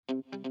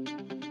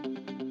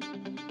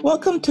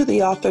Welcome to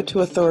the Author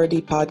to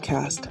Authority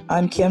podcast.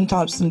 I'm Kim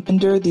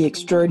Thompson-Pinder, the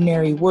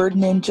extraordinary word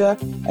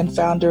ninja and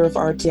founder of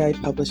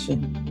RTI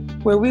Publishing,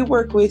 where we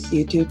work with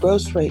you to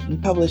ghostwrite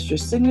and publish your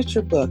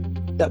signature book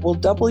that will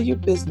double your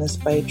business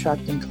by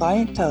attracting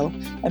clientele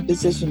and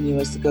position you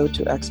as the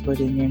go-to expert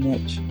in your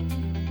niche.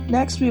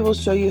 Next, we will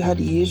show you how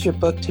to use your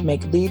book to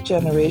make lead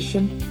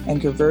generation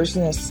and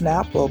conversion a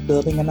snap while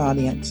building an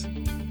audience.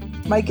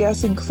 My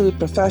guests include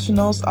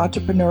professionals,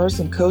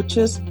 entrepreneurs, and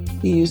coaches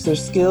who use their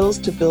skills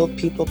to build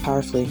people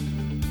powerfully.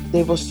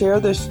 They will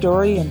share their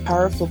story and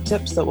powerful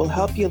tips that will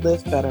help you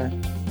live better.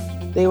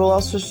 They will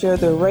also share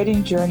their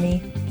writing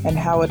journey and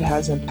how it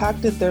has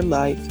impacted their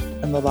life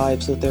and the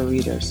lives of their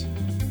readers.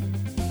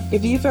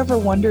 If you've ever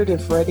wondered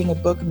if writing a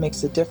book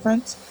makes a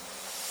difference,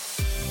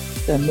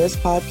 then this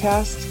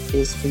podcast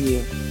is for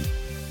you.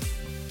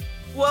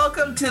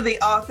 Welcome to the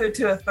Author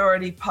to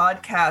Authority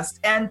podcast.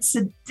 And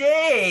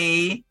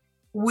today,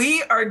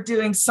 we are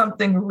doing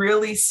something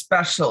really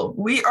special.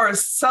 We are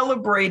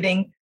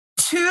celebrating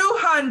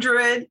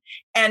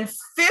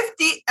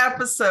 250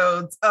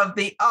 episodes of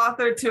the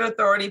Author to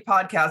Authority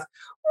podcast.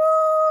 Woo!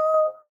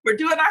 We're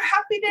doing our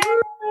happy day.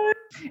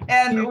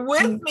 And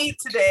with me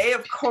today,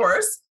 of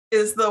course,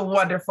 is the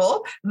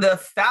wonderful, the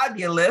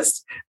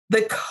fabulous,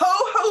 the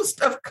co-host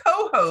of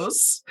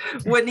co-hosts,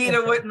 Juanita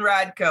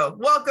Witten-Radko.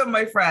 Welcome,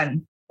 my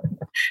friend.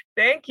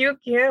 Thank you,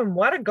 Kim.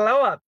 What a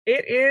glow up.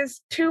 It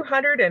is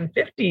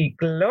 250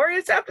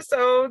 glorious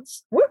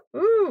episodes.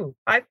 Woohoo!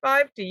 High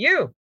five to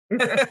you.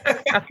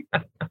 I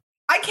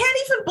can't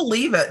even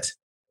believe it.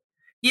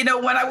 You know,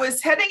 when I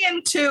was heading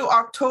into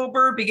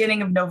October,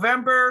 beginning of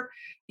November,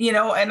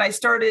 and I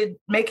started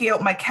making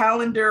out my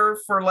calendar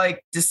for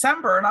like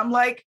December, and I'm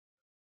like,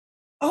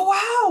 oh,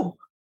 wow.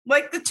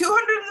 Like the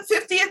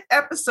 250th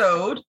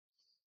episode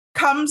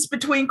comes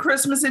between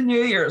Christmas and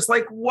New Year's.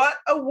 Like, what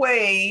a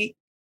way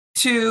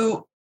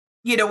to,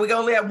 we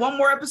only have one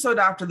more episode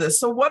after this.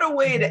 So what a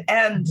way to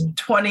end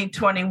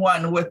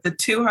 2021 with the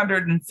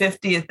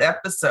 250th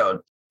episode.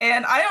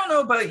 And I don't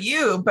know about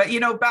you, but,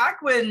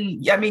 back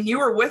when, you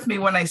were with me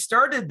when I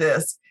started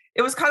this,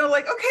 it was kind of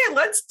like, okay,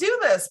 let's do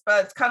this.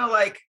 But it's kind of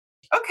like,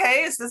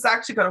 okay, is this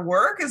actually going to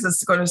work? Is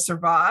this going to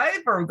survive?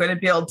 Are we going to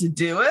be able to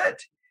do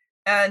it?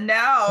 And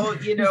now,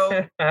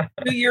 2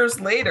 years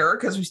later,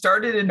 because we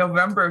started in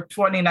November of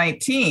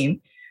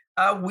 2019,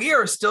 we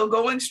are still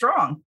going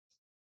strong.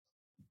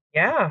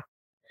 Yeah.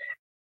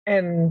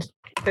 And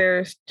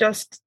there's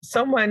just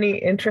so many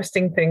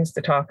interesting things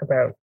to talk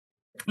about.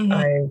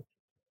 Mm-hmm.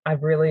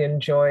 I've really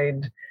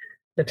enjoyed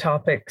the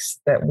topics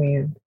that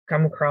we've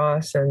come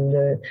across and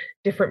the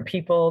different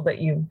people that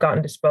you've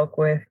gotten to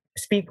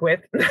speak with.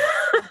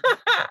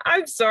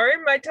 I'm sorry,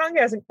 my tongue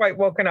hasn't quite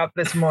woken up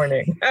this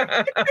morning.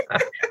 I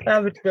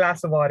have a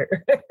glass of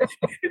water.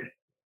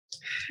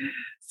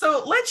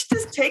 So let's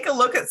just take a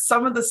look at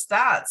some of the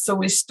stats. So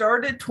we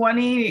started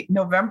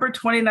November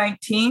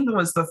 2019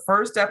 was the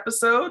first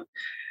episode.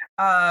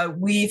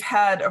 We've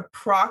had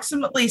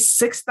approximately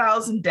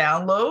 6,000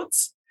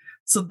 downloads.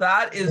 So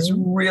that is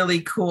really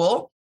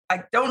cool.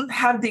 I don't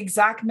have the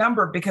exact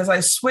number because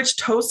I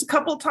switched hosts a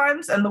couple of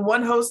times, and the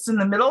one host in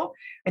the middle,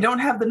 I don't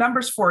have the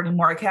numbers for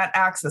anymore. I can't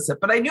access it,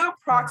 but I knew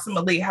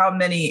approximately how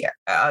many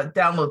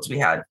downloads we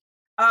had.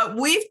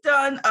 We've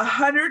done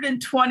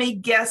 120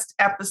 guest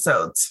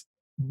episodes.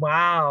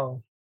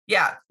 Wow.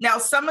 Yeah. Now,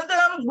 some of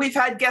them we've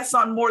had guests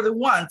on more than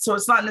once, so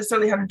it's not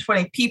necessarily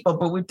 120 people,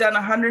 but we've done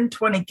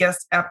 120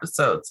 guest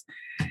episodes.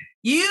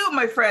 You,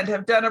 my friend,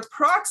 have done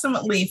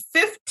approximately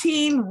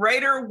 15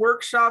 writer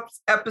workshops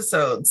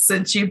episodes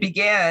since you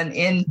began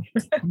in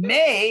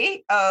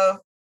May of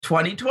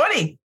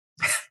 2020.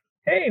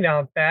 Hey,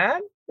 not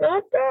bad.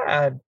 Not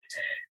bad.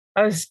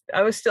 I was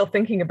still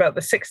thinking about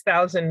the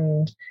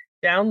 6,000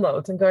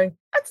 downloads and going,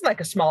 that's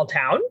like a small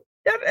town.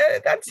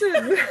 That's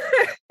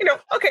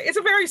okay, it's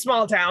a very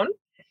small town.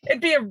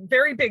 It'd be a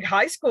very big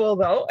high school,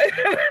 though.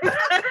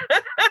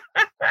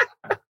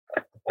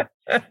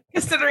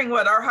 Considering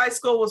what our high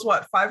school was,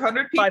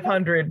 500 people?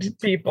 500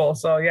 people.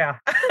 So yeah.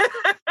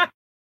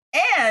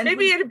 And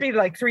maybe it'd be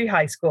like 3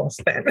 high schools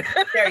then.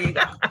 There you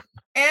go.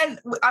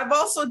 And I've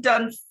also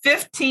done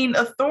 15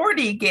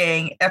 Authority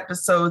Gang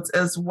episodes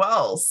as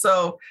well.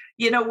 So,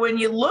 when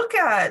you look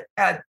at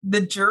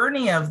the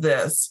journey of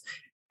this,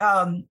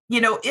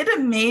 it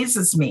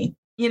amazes me,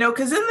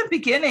 because in the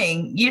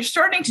beginning, you're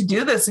starting to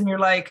do this and you're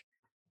like,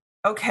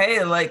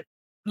 okay, like,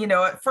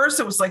 at first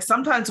it was like,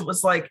 sometimes it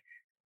was like,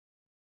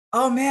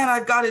 oh man,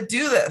 I've got to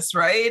do this,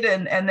 right?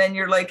 And then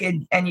you're like,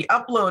 and you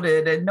upload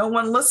it and no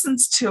one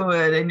listens to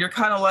it. And you're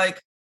kind of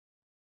like,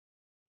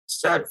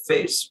 sad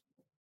face.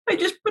 I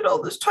just put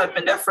all this time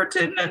and effort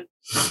in and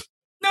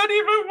not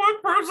even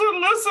one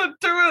person listened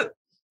to it,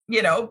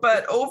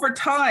 but over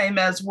time,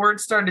 as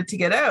word started to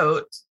get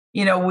out,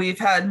 we've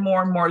had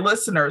more and more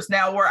listeners.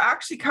 Now we're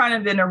actually kind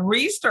of in a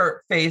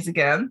restart phase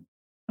again,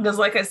 because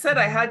like I said,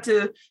 I had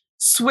to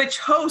switch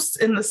hosts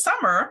in the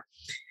summer.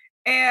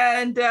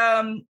 And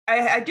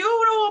I do a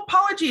little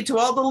apology to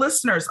all the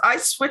listeners. I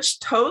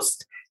switched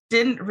hosts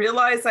didn't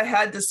realize I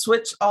had to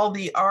switch all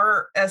the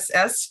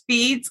RSS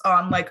feeds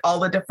on like all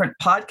the different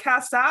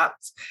podcast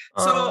apps.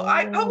 So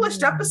I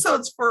published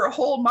episodes for a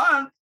whole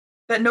month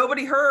that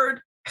nobody heard.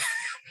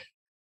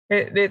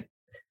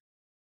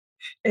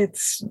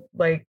 It's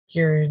like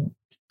you're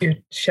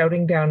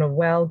shouting down a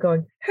well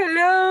going,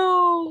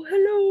 hello,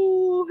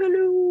 hello,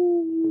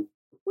 hello.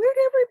 Where'd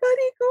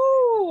everybody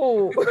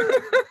go?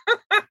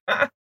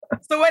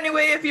 So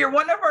anyway, if you're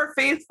one of our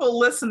faithful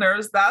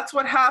listeners, that's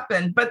what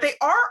happened. But they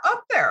are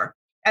up there.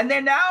 And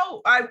they're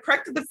now, I've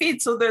corrected the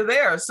feed, so they're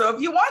there. So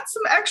if you want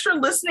some extra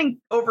listening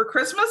over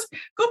Christmas,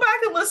 go back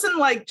and listen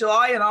like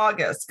July and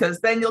August, because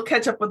then you'll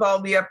catch up with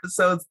all the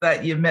episodes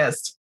that you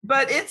missed.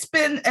 But it's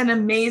been an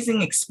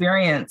amazing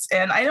experience.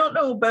 And I don't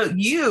know about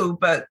you,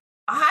 but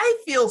I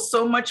feel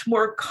so much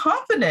more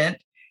confident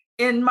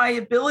in my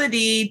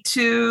ability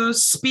to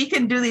speak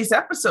and do these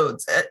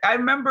episodes. I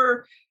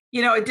remember,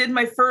 I did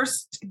my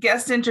first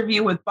guest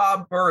interview with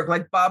Bob Burg,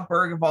 like Bob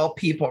Burg of all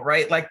people,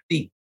 right? Like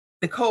the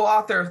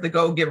co-author of the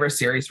Go Giver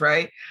series,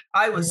 right?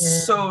 I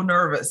was so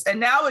nervous. And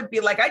now it'd be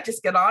like, I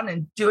just get on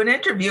and do an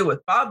interview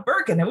with Bob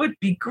Burg and it would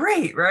be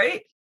great,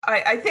 right?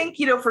 I think,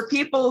 for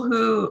people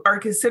who are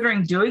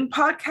considering doing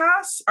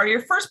podcasts, are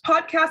your first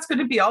podcasts going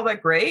to be all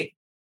that great?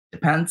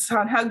 Depends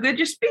on how good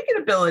your speaking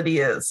ability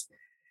is.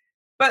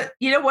 But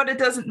you know what? It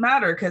doesn't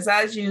matter, because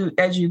as you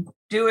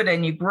do it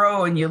and you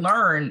grow and you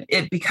learn,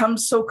 it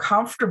becomes so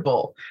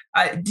comfortable.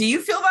 Do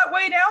you feel that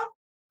way now?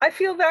 I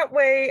feel that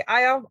way.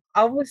 I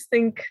always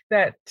think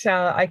that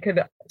I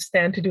could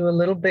stand to do a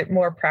little bit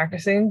more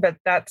practicing, but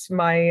that's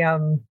my,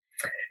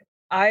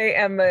 I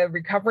am a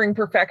recovering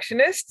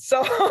perfectionist.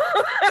 So,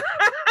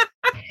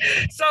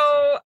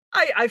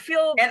 I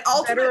feel an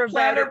ultimate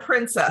planner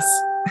princess.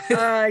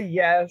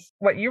 Yes.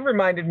 What you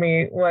reminded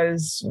me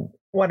was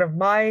one of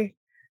my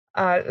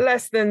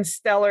less than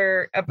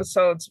stellar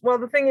episodes. Well,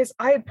 the thing is,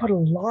 I had put a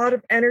lot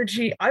of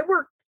energy. I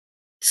worked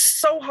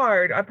so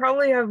hard. I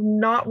probably have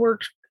not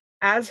worked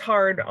as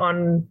hard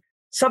on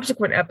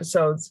subsequent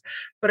episodes,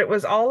 but it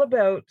was all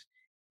about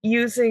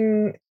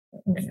using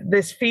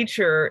this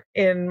feature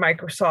in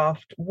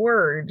Microsoft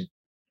Word,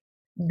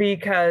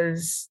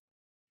 because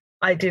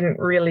I didn't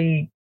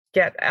really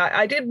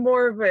I did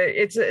more of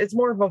it's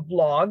more of a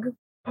vlog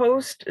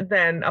post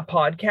than a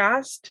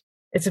podcast.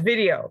 It's a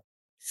video.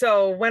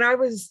 So when I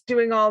was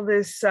doing all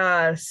this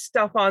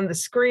stuff on the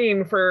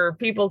screen for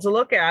people to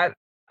look at,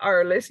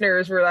 our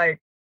listeners were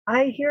like,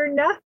 I hear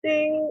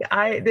nothing.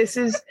 This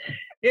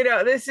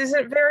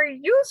isn't very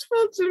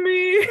useful to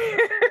me.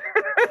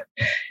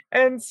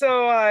 And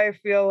so I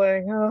feel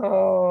like,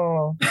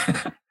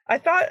 I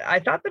thought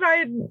that I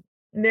had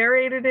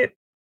narrated it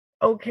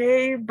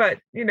okay, but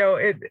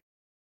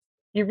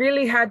you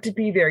really had to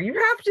be there. You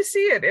have to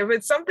see it. If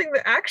it's something,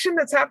 the action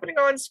that's happening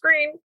on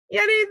screen,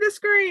 you need the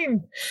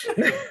screen.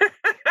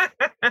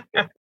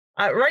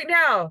 Right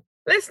now,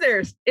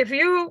 listeners, if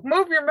you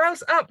move your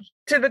mouse up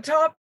to the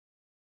top,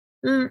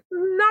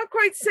 not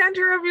quite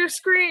center of your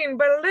screen,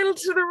 but a little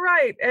to the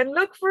right, and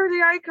look for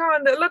the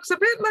icon that looks a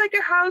bit like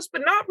a house,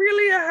 but not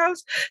really a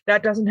house,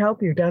 that doesn't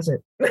help you, does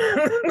it?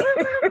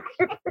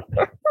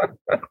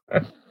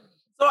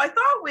 So I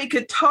thought we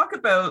could talk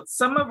about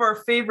some of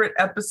our favorite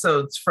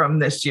episodes from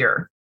this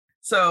year.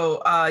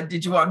 So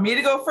did you want me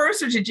to go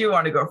first, or did you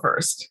want to go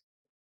first?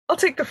 I'll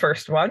take the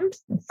first one.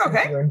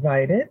 Okay. You're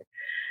invited.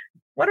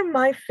 One of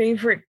my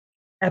favorite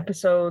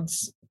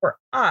episodes for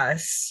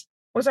us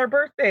was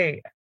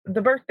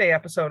the birthday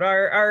episode,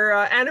 our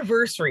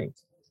anniversary.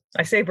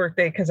 I say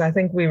birthday because I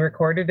think we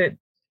recorded it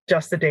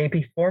just the day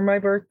before my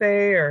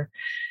birthday, or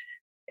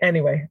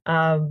anyway,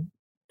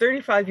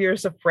 35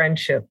 years of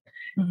friendship.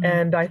 Mm-hmm.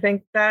 And I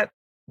think that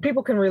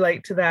people can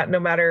relate to that no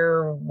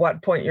matter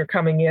what point you're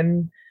coming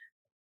in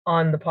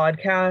on the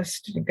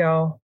podcast. You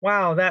go,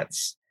 wow,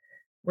 that's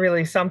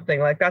really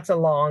something. Like, that's a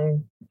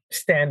long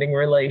standing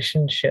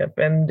relationship.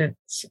 And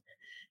it's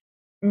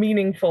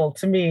meaningful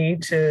to me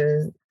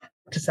to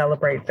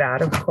celebrate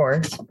that, of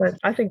course. But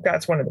I think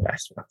that's one of the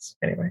best ones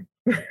anyway.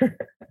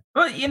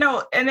 Well,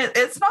 and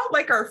it's not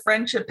like our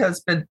friendship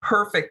has been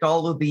perfect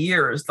all of the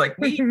years. Like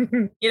we,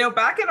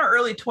 back in our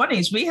early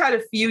 20s, we had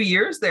a few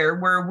years there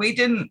where we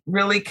didn't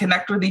really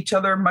connect with each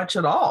other much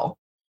at all.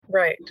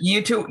 Right.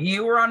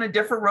 You were on a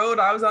different road.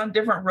 I was on a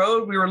different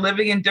road. We were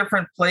living in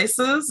different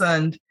places.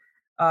 And,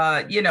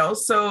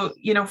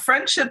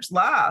 friendships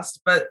last,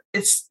 but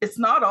it's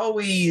not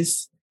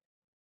always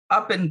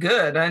up and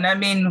good. And I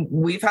mean,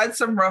 we've had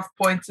some rough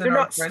points. They're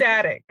not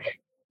static.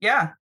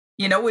 Yeah.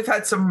 We've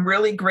had some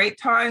really great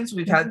times.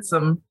 We've had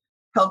some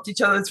helped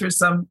each other through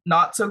some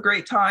not so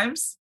great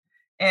times.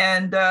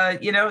 And,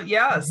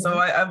 so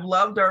I've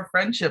loved our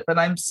friendship, and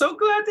I'm so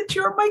glad that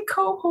you're my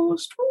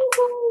co-host.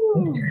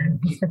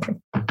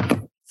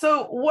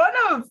 So one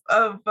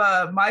of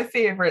my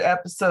favorite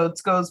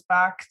episodes goes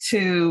back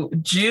to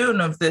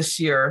June of this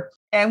year.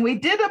 And we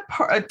did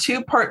a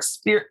two-part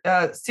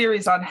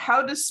series on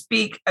how to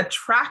speak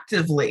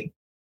attractively.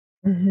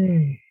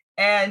 Mm-hmm.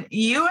 And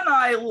you and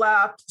I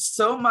laughed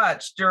so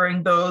much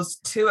during those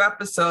two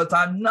episodes.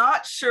 I'm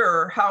not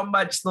sure how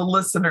much the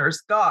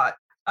listeners got.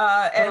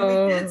 And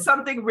we did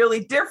something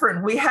really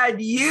different. We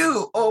had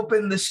you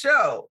open the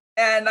show.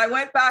 And I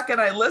went back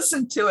and I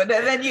listened to it.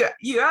 And then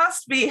you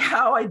asked me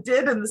how I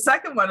did in the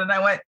second one. And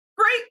I went,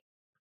 great.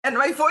 And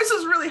my voice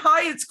was really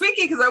high and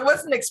squeaky because I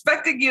wasn't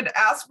expecting you to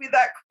ask me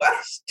that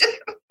question.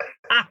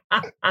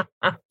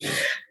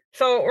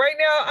 So right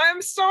now, I'm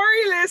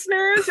sorry,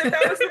 listeners, if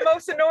that was the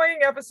most annoying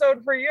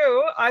episode for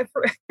you.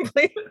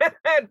 Please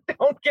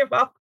don't give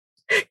up.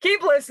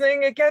 Keep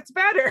listening. It gets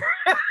better.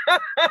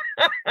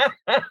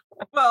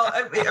 Well,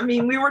 I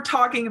mean, we were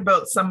talking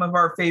about some of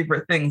our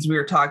favorite things. We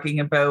were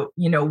talking about,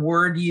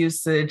 word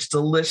usage,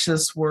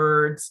 delicious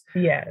words.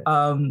 Yes.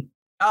 How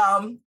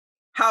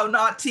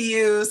not to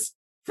use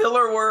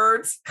filler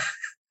words.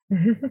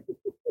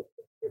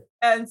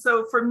 And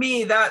so for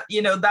me, that,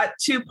 that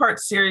 2-part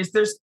series,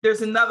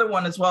 there's another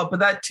one as well, but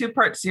that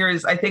 2-part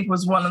series, I think,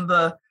 was one of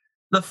the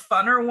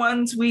funner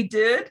ones we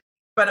did,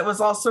 but it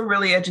was also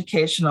really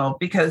educational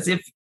because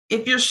if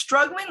you're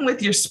struggling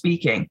with your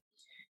speaking,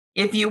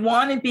 if you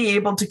want to be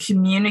able to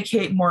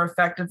communicate more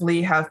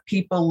effectively, have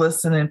people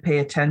listen and pay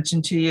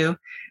attention to you,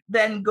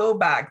 then go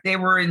back. They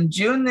were in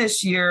June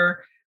this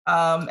year.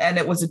 And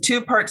it was a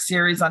 2-part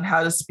series on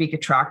how to speak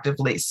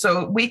attractively.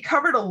 So we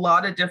covered a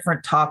lot of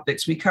different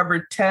topics. We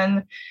covered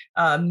 10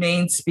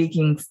 main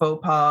speaking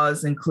faux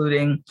pas,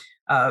 including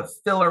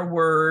filler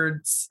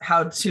words,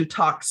 how to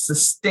talk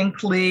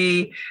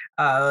succinctly,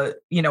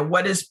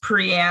 what is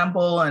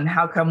preamble and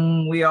how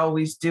come we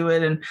always do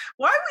it, and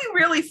why we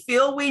really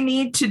feel we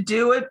need to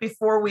do it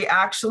before we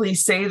actually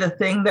say the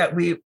thing that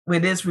we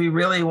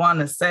really want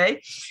to say.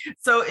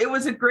 So it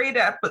was a great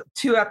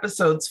 2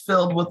 episodes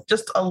filled with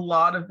just a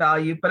lot of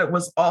value, but it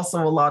was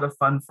also a lot of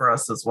fun for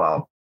us as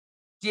well.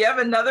 Do you have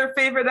another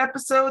favorite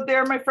episode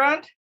there, my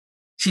friend?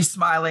 She's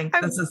smiling.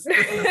 This is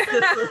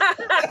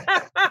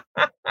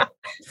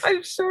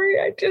I'm sorry,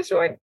 I just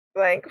went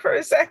blank for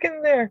a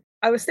second there.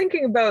 I was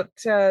thinking about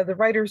the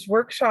Writer's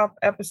Workshop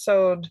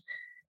episode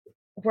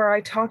where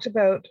I talked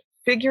about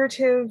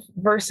figurative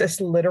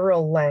versus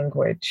literal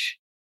language.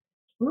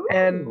 Ooh.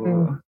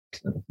 And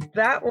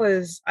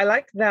I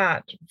liked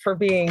that for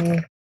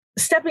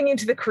stepping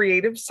into the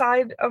creative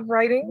side of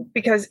writing,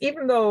 because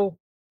even though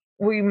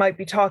we might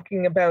be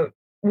talking about,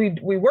 we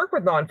work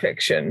with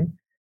nonfiction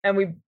and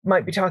we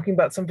might be talking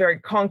about some very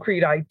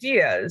concrete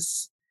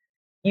ideas,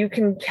 you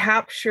can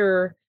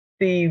capture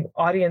the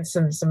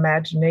audience's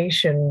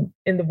imagination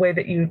in the way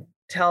that you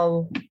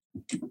tell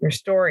your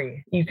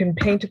story. You can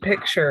paint a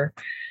picture.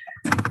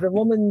 The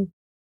woman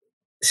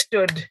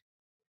stood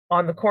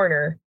on the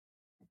corner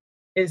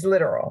is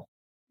literal.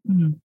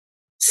 Mm-hmm.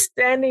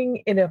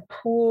 Standing in a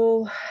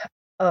pool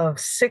of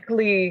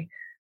sickly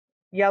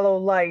yellow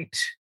light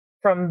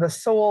from the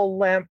Seoul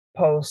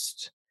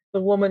lamppost,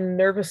 the woman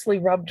nervously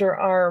rubbed her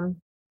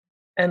arm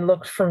and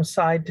looked from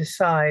side to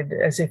side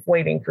as if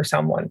waiting for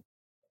someone.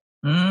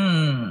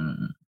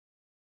 Mm.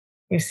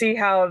 You see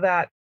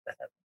how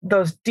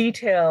those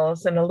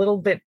details and a little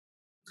bit,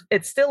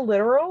 it's still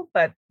literal,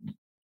 but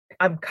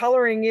I'm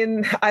coloring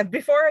in.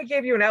 Before I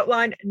gave you an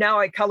outline, now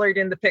I colored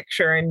in the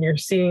picture and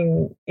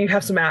you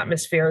have some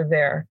atmosphere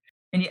there.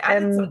 And you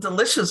added some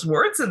delicious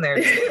words in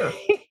there too.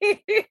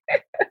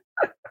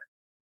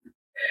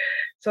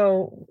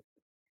 So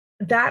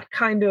that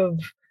kind of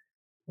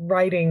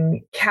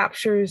writing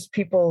captures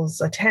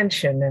people's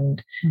attention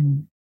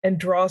and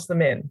draws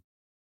them in.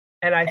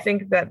 And I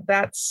think that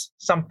that's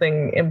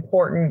something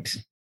important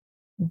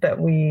that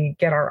we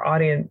get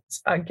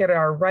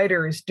our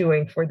writers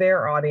doing for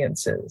their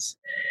audiences,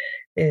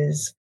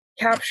 is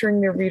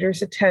capturing their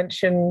readers'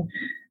 attention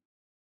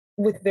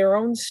with their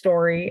own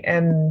story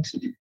and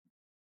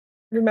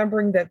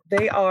remembering that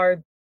they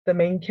are the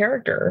main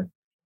character.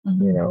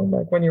 Mm-hmm.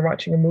 Like when you're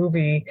watching a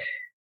movie,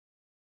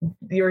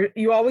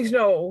 you always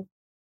know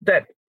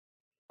that,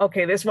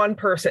 okay, this one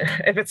person,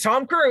 if it's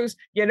Tom Cruise,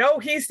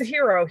 he's the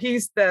hero.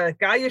 He's the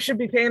guy you should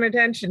be paying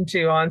attention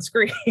to on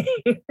screen.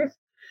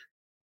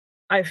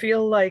 I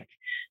feel like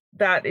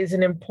that is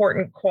an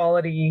important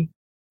quality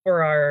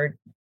for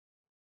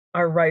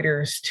our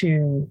writers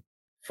to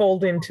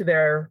fold into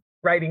their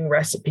writing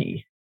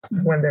recipe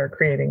when they're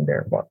creating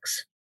their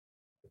books.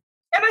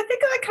 And I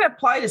think that can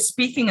apply to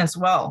speaking as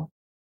well.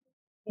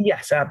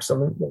 Yes,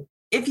 absolutely.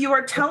 If you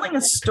are telling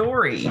a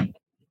story,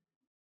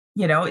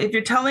 if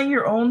you're telling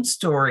your own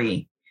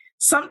story,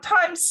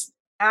 sometimes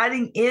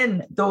adding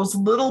in those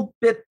little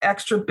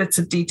extra bits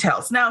of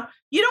details. Now,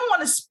 you don't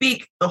want to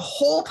speak the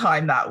whole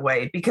time that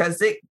way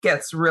because it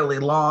gets really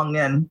long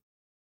and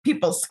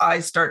people's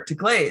eyes start to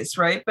glaze,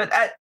 right? But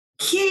at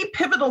key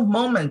pivotal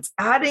moments,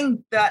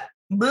 adding that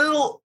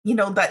little,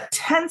 that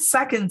 10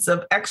 seconds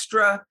of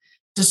extra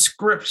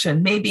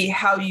description, maybe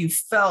how you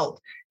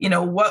felt,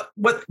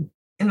 what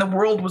in the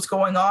world was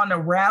going on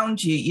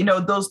around you,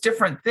 those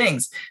different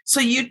things. So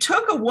you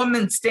took a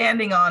woman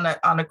standing on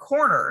a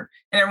corner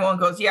and everyone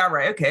goes, yeah,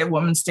 right. Okay. A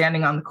woman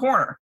standing on the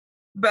corner.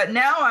 But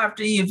now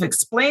after you've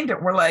explained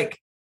it, we're like,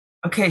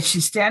 okay,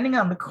 she's standing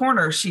on the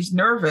corner. She's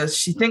nervous.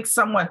 She thinks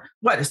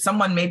is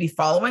someone maybe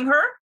following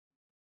her?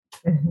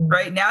 Mm-hmm.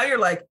 Right now you're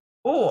like,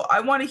 oh, I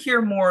want to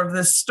hear more of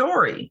this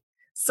story.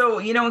 So,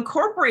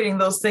 incorporating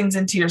those things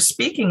into your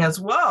speaking as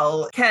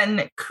well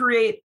can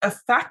create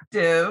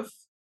effective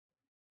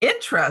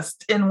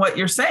interest in what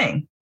you're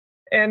saying.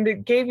 And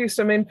it gave you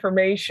some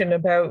information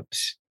about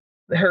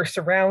her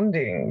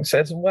surroundings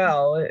as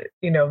well.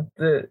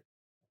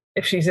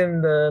 If she's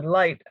in the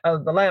light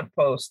of the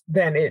lamppost,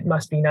 then it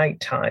must be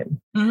nighttime.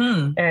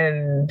 Mm-hmm.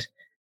 And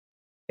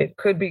it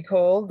could be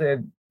cold.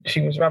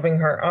 She was rubbing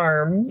her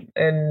arm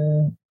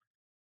and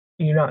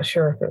you're not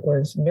sure if it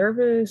was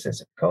nervous,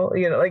 is it cold?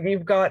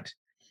 You've got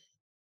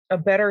a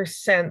better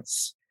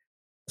sense,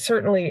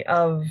 certainly,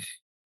 of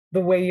the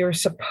way you're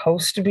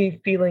supposed to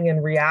be feeling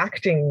and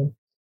reacting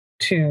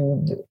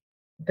to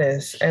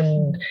this.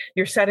 And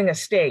you're setting a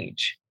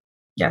stage.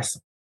 Yes.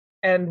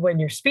 And when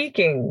you're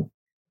speaking,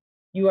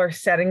 you are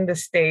setting the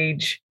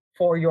stage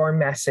for your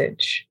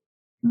message.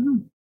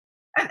 Mm-hmm.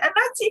 And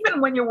that's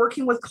even when you're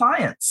working with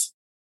clients.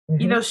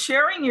 Mm-hmm.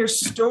 Sharing your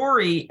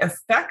story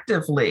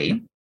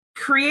effectively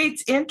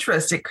creates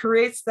interest. It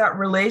creates that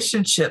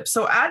relationship.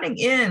 So adding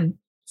in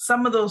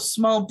some of those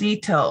small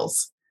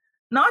details,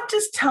 not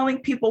just telling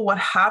people what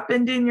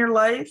happened in your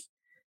life,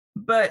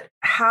 but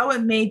how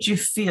it made you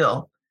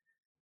feel.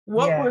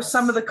 What were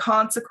some of the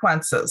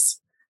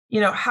consequences?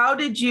 How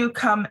did you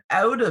come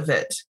out of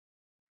it?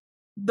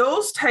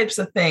 Those types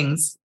of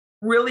things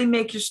really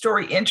make your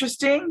story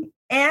interesting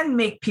and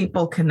make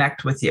people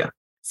connect with you.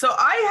 So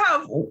I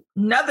have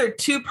another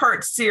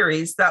 2-part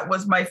series that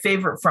was my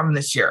favorite from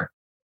this year.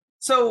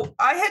 So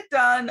I had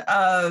done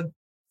a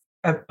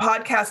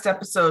podcast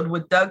episode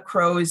with Doug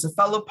Crow. He's a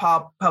fellow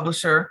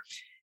publisher.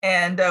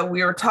 And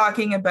we were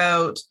talking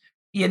about,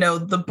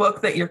 the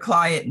book that your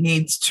client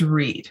needs to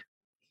read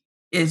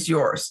is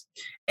yours.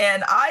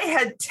 And I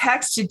had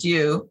texted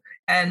you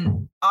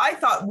and I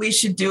thought we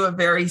should do a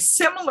very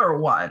similar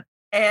one.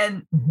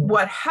 And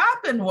what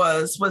happened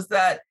was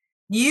that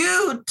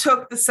you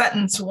took the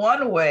sentence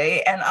one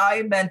way and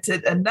I meant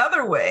it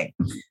another way.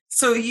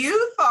 So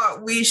you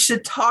thought we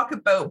should talk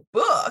about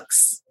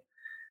books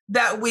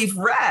that we've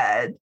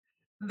read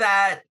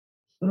that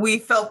we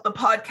felt the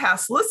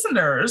podcast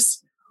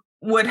listeners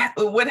would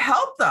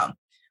help them,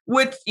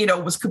 which,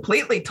 was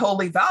completely,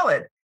 totally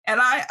valid. And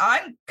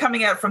I'm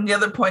coming at it from the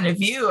other point of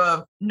view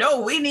of,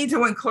 no, we need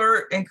to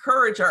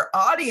encourage our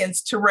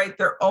audience to write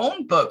their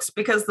own books,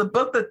 because the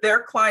book that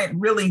their client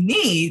really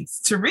needs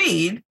to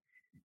read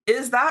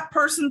is that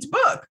person's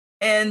book.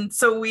 And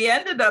so we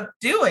ended up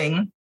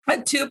doing a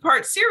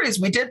 2-part series.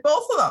 We did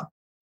both of them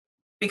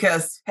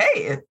because,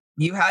 hey,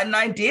 you had an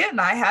idea and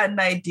I had an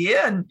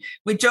idea and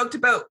we joked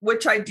about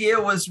which idea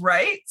was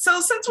right. So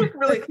since we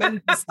really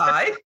couldn't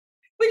decide,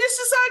 we just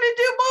decided to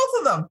do both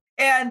of them.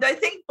 And I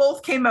think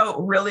both came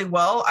out really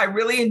well. I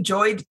really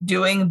enjoyed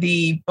doing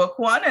the book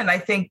one. And I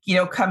think,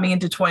 coming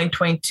into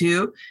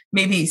 2022,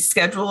 maybe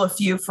schedule a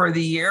few for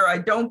the year. I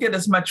don't get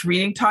as much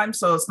reading time,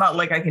 so it's not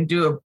like I can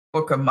do a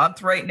book a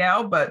month right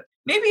now, but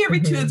maybe every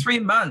 2 to 3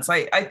 months.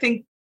 I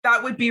think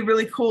that would be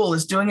really cool,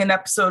 is doing an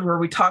episode where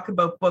we talk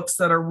about books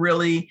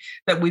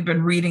that we've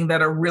been reading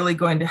that are really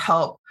going to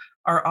help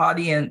our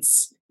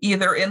audience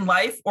either in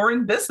life or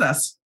in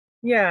business.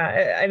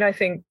 Yeah. And I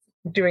think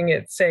doing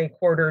it, say,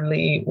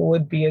 quarterly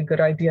would be a good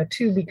idea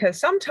too, because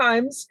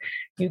sometimes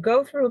you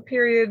go through a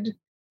period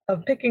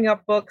of picking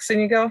up books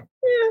and you go,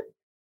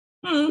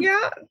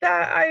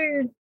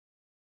 that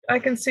I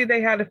can see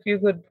they had a few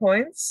good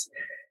points.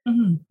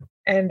 Mm-hmm.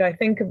 And I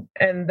think,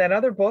 and then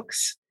other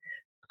books,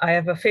 I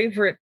have a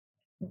favorite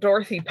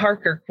Dorothy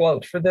Parker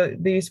quote for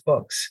these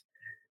books.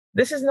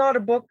 This is not a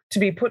book to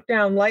be put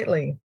down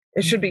lightly.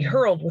 It should be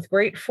hurled with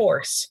great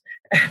force.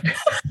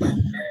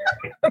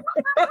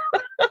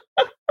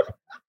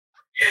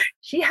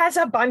 She has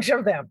a bunch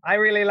of them. I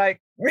really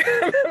like.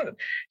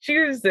 She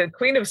was the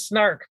queen of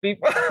snark,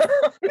 people.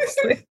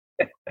 Honestly.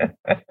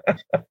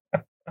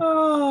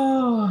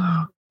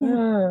 I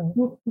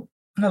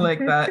like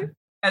that.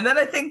 And then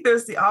I think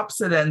there's the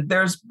opposite end.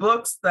 There's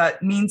books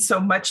that mean so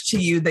much to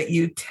you that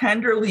you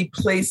tenderly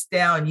place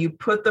down. You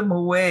put them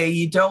away.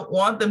 You don't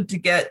want them to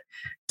get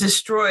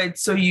destroyed.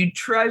 So you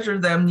treasure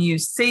them. You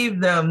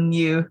save them.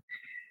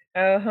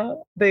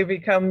 They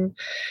become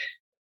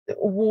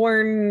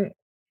worn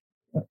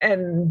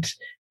and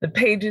the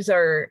pages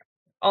are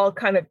all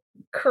kind of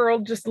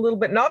curled just a little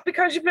bit, not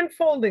because you've been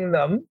folding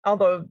them,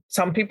 although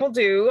some people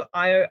do.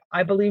 I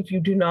believe you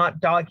do not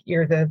dog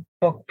ear the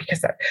book because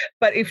that,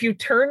 but if you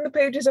turn the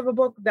pages of a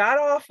book that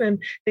often,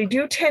 they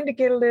do tend to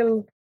get a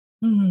little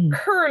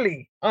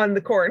curly on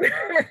the corners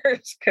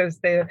because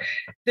they're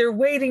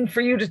waiting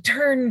for you to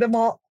turn them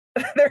all.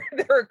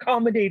 They're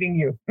accommodating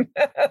you.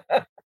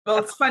 Well,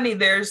 it's funny.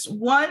 There's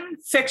one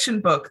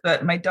fiction book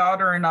that my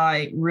daughter and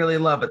I really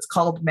love. It's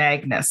called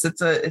Magnus.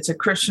 It's a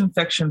Christian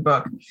fiction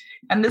book.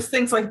 And this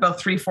thing's like about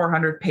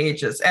 300-400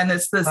 pages. And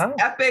it's this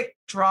epic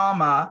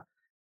drama,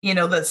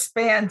 that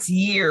spans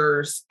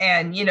years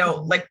and,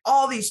 like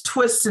all these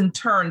twists and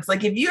turns.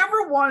 Like if you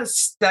ever want to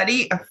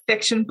study a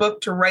fiction book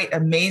to write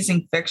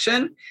amazing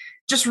fiction,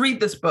 just read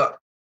this book.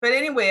 But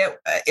anyway,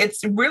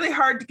 it's really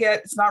hard to get.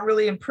 It's not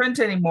really in print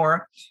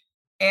anymore.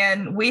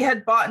 And we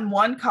had bought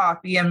one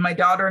copy, and my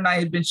daughter and I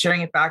had been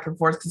sharing it back and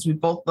forth because we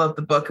both loved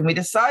the book. And we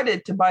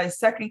decided to buy a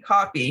second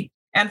copy.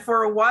 And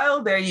for a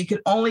while there, you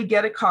could only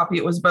get a copy.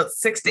 It was about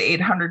 $600 to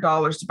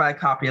 $800 to buy a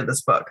copy of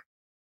this book.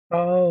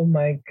 Oh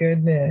my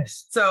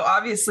goodness. So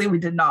obviously we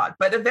did not.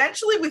 But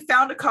eventually we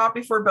found a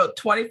copy for about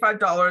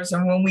 $25.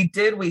 And when we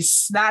did, we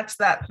snatched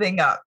that thing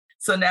up.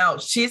 So now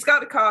she's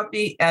got a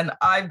copy and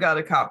I've got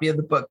a copy of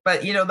the book.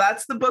 But,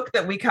 that's the book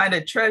that we kind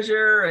of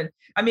treasure. And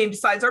I mean,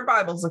 besides our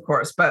Bibles, of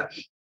course, but,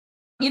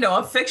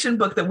 a fiction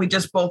book that we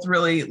just both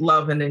really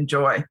love and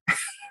enjoy.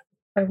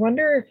 I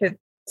wonder if it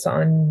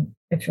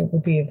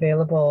would be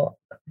available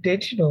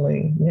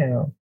digitally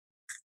now.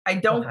 I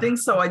don't think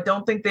so. I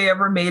don't think they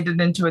ever made it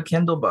into a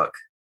Kindle book.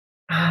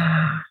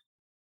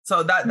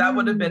 So that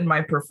would have been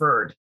my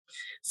preferred.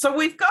 So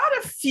we've got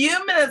a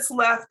few minutes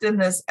left in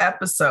this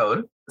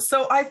episode.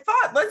 So I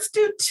thought, let's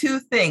do two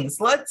things.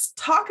 Let's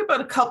talk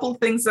about a couple of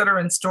things that are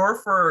in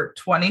store for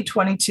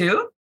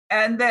 2022.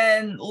 And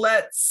then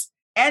let's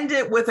end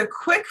it with a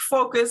quick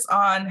focus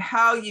on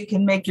how you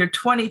can make your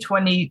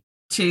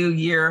 2022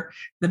 year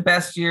the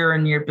best year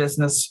in your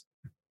business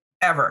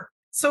ever.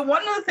 So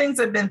one of the things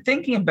I've been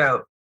thinking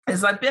about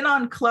is I've been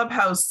on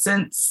Clubhouse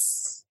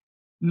since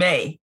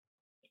May.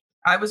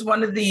 I was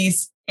one of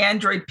these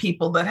Android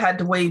people that had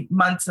to wait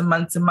months and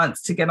months and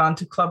months to get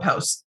onto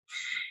Clubhouse.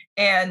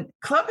 And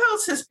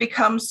Clubhouse has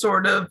become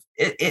sort of,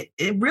 it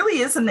really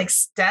is an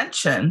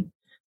extension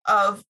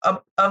of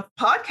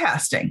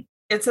podcasting.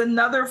 It's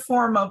another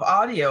form of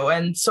audio.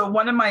 And so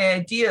one of my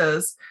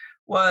ideas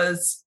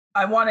was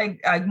I want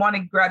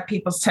to grab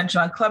people's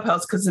attention on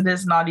Clubhouse because it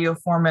is an audio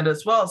format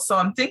as well. So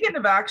I'm thinking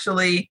of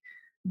actually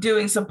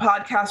doing some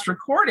podcast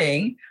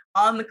recording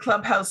on the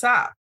Clubhouse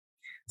app.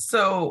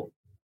 So,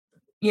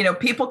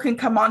 people can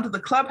come onto the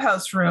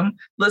Clubhouse room,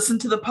 listen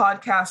to the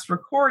podcast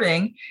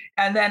recording,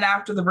 and then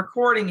after the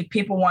recording, if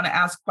people want to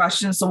ask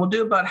questions, so we'll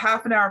do about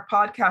half an hour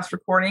podcast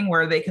recording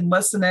where they can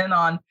listen in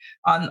on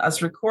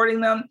us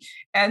recording them.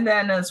 And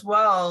then as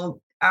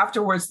well,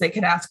 afterwards, they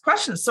can ask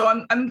questions. So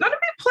I'm going to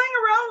be playing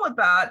around with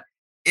that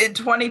in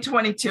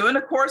 2022. And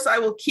of course, I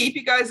will keep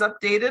you guys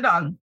updated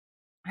on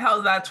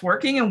how that's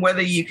working and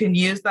whether you can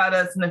use that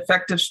as an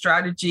effective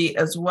strategy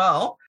as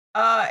well.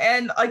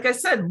 And like I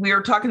said, we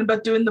were talking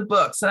about doing the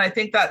books, and I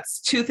think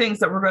that's two things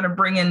that we're going to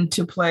bring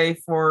into play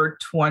for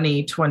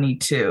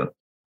 2022.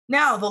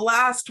 Now, the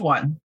last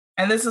one,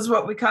 and this is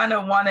what we kind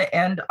of want to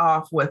end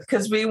off with,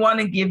 because we want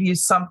to give you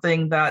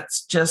something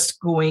that's just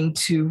going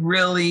to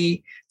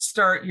really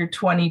start your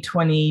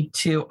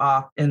 2022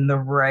 off in the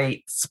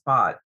right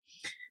spot.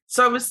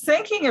 So I was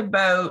thinking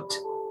about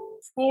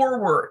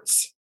 4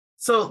 words.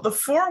 So the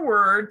 4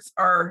 words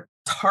are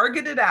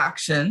targeted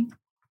action,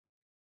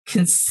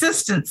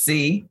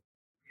 consistency,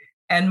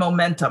 and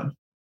momentum.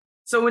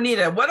 So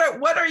Juanita,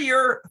 what are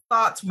your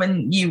thoughts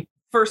when you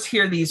first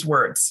hear these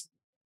words?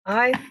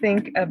 I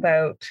think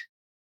about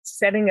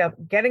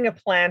getting a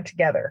plan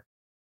together.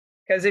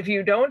 Because if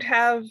you don't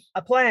have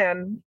a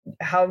plan,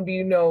 how do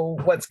you know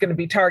what's going to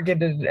be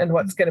targeted and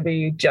what's going to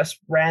be just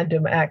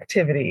random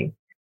activity?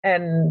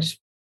 And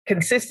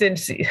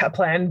consistency, a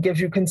plan gives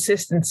you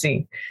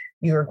consistency.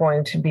 You're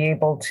going to be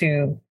able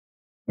to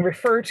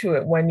refer to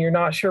it when you're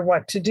not sure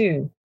what to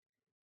do.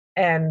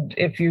 And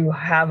if you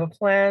have a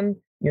plan,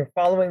 you're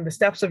following the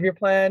steps of your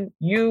plan,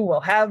 you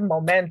will have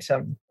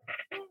momentum.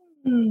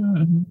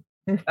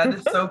 That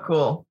is so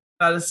cool.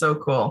 That is so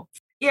cool.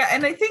 Yeah.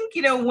 And I think,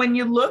 when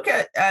you look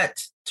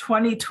at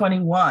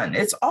 2021,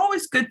 it's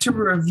always good to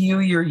review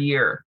your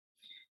year.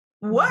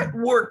 What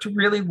worked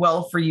really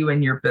well for you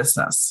in your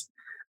business?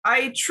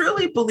 I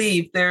truly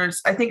believe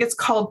I think it's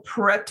called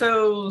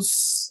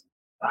Pareto's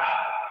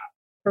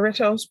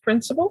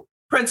principle?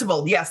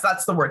 Principle. Yes,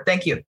 that's the word.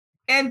 Thank you.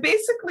 And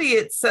basically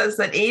it says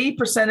that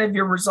 80% of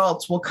your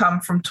results will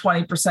come from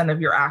 20%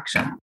 of your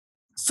action.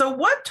 So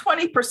what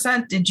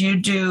 20% did you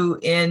do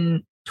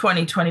in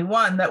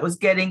 2021 that was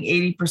getting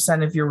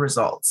 80% of your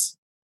results?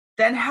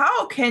 Then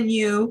how can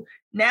you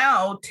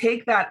now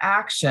take that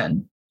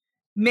action,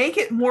 make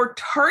it more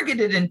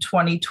targeted in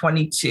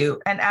 2022,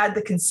 and add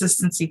the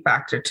consistency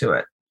factor to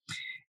it?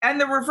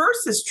 And the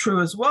reverse is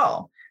true as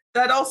well.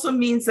 That also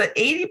means that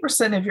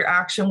 80% of your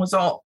action was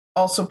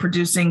also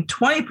producing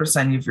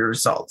 20% of your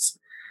results.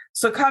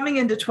 So coming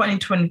into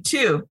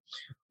 2022,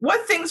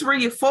 what things were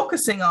you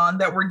focusing on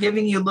that were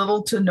giving you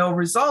little to no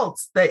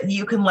results that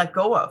you can let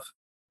go of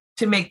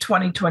to make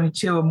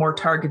 2022 a more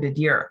targeted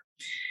year?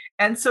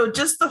 And so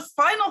just the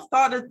final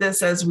thought of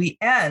this as we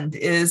end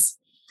is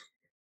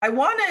I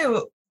want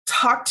to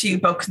talk to you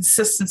about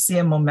consistency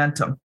and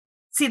momentum.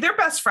 See, they're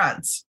best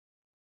friends,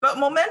 but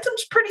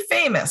momentum's pretty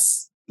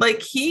famous.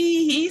 Like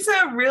he's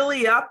a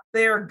really up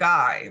there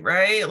guy,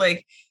 right?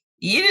 Like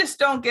you just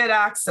don't get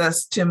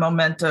access to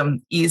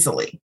momentum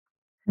easily.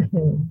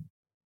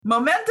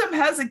 Momentum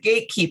has a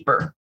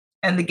gatekeeper,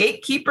 and the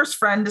gatekeeper's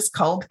friend is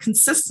called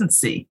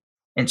consistency.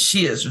 And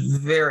she is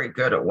very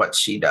good at what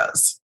she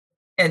does.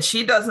 And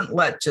she doesn't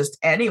let just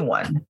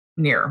anyone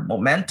near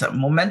momentum.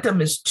 Momentum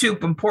is too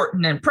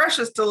important and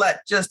precious to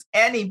let just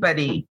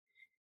anybody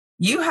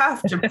You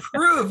have to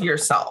prove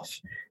yourself.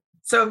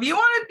 So if you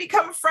want to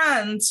become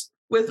friends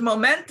with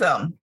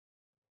momentum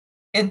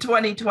in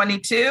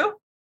 2022,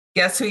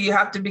 guess who you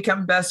have to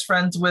become best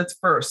friends with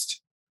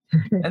first?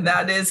 And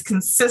that is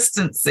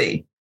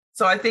consistency.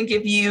 So I think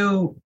if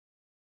you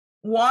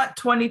want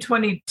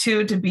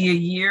 2022 to be a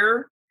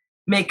year,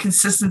 make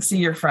consistency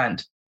your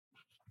friend.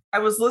 I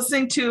was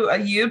listening to a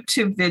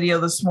YouTube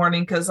video this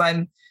morning because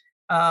I'm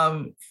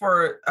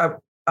for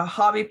a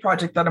hobby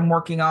project that I'm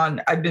working on.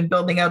 I've been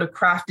building out a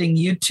crafting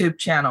YouTube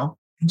channel,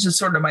 which is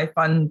sort of my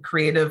fun,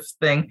 creative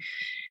thing.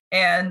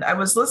 And I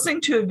was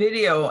listening to a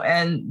video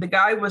and the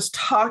guy was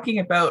talking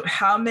about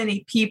how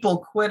many people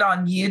quit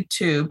on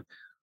YouTube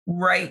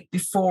right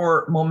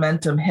before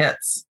momentum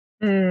hits.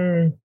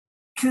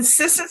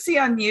 Consistency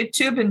on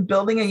YouTube and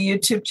building a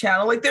YouTube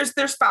channel, like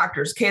there's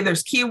factors. Okay,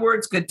 there's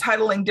keywords, good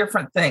titling,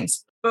 different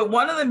things. But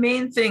one of the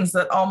main things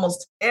that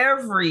almost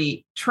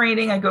every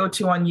training I go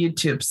to on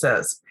YouTube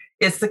says,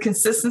 it's the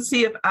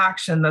consistency of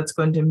action that's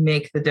going to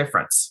make the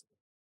difference.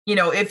 You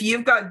know, if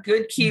you've got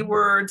good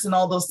keywords and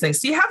all those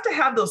things, so you have to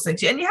have those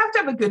things and you have to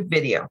have a good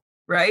video,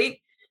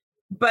 right?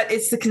 But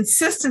it's the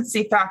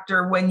consistency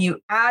factor when you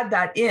add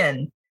that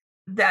in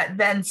that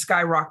then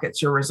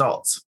skyrockets your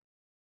results.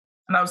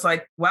 And I was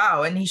like,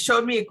 wow. And he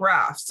showed me a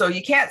graph. So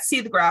you can't see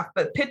the graph,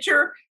 but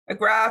picture a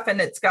graph and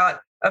it's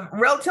got a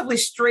relatively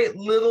straight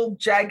little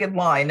jagged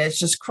line. It's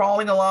just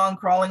crawling along.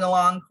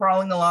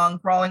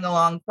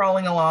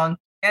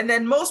 And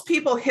then most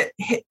people hit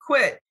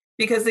quit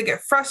because they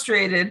get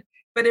frustrated.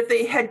 But if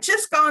they had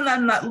just gone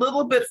on that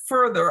little bit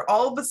further,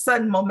 all of a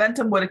sudden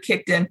momentum would have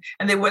kicked in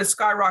and they would have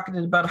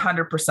skyrocketed about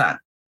 100%.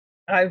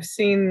 I've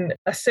seen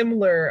a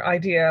similar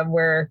idea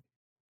where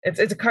it's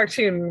a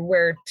cartoon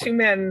where two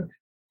men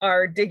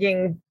are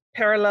digging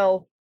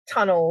parallel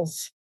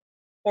tunnels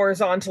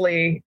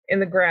horizontally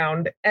in the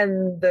ground.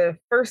 And the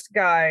first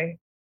guy,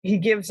 he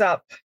gives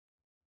up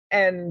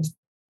and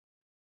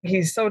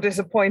he's so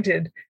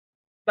disappointed.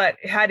 But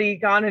had he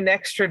gone an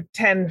extra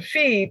 10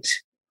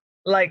 feet,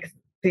 like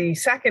the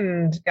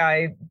second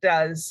guy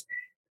does,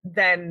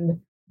 then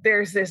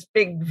there's this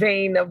big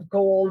vein of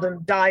gold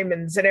and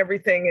diamonds and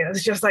everything. And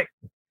it's just like,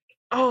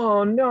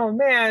 oh no,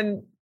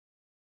 man,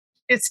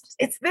 it's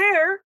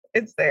there.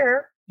 It's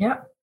there.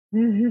 Yeah.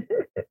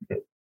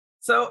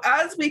 So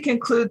as we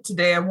conclude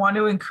today, I want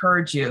to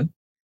encourage you,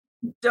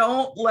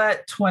 don't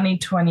let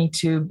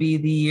 2022 be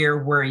the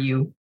year where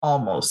you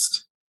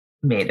almost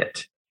made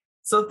it.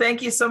 So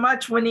thank you so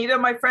much, Juanita,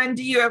 my friend.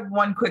 Do you have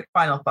one quick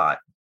final thought?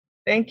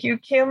 Thank you,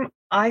 Kim.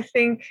 I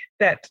think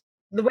that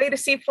the way to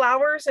see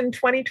flowers in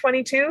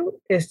 2022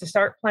 is to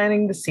start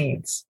planting the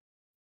seeds.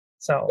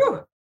 So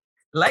whew,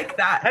 like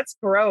that. Let's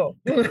grow.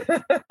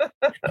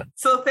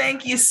 So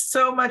thank you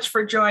so much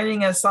for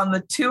joining us on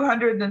the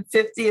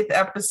 250th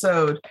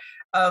episode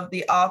of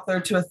the Author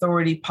to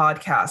Authority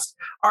podcast.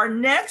 Our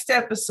next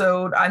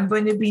episode, I'm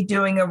going to be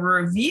doing a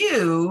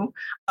review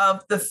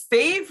of the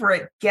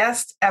favorite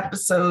guest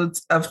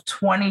episodes of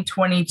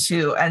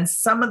 2022 and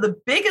some of the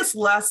biggest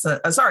lessons,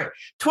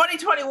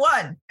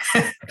 2021,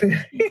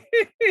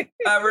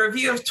 a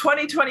review of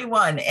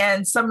 2021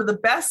 and some of the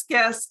best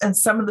guests and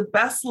some of the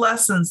best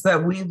lessons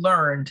that we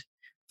learned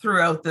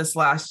throughout this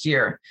last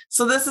year.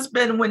 So this has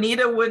been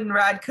Juanita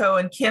Wooden-Radko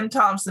and Kim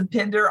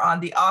Thompson-Pinder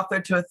on the Author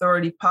to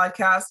Authority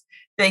podcast.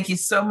 Thank you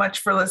so much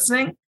for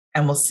listening,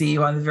 and we'll see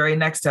you on the very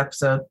next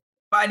episode.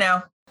 Bye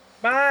now.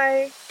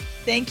 Bye.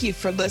 Thank you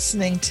for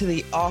listening to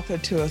the Author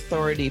to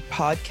Authority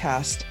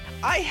podcast.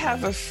 I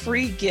have a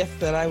free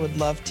gift that I would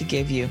love to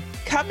give you.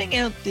 Coming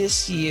out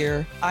this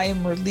year, I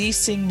am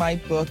releasing my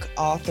book,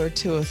 Author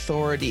to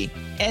Authority.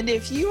 And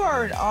if you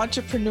are an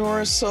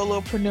entrepreneur,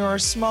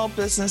 solopreneur, small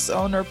business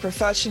owner,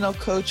 professional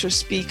coach, or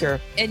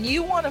speaker, and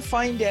you want to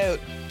find out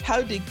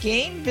how to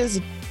gain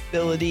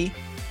visibility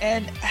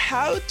and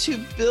how to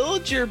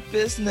build your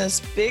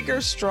business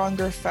bigger,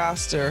 stronger,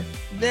 faster,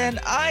 then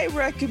I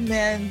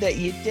recommend that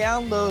you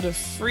download a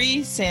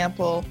free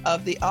sample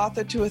of the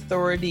Author to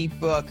Authority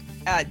book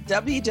at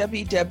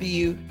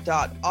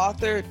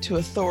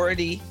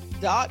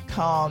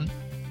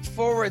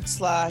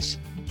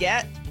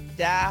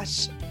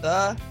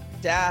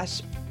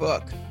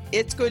www.authortoauthority.com/get-the-book.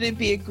 It's going to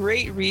be a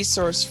great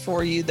resource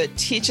for you that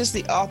teaches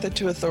the Author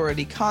to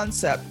Authority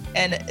concept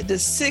and the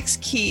 6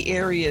 key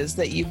areas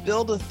that you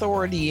build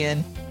authority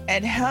in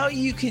and how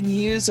you can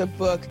use a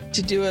book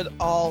to do it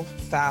all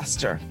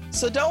faster.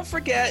 So don't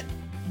forget,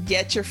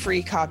 get your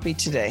free copy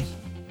today.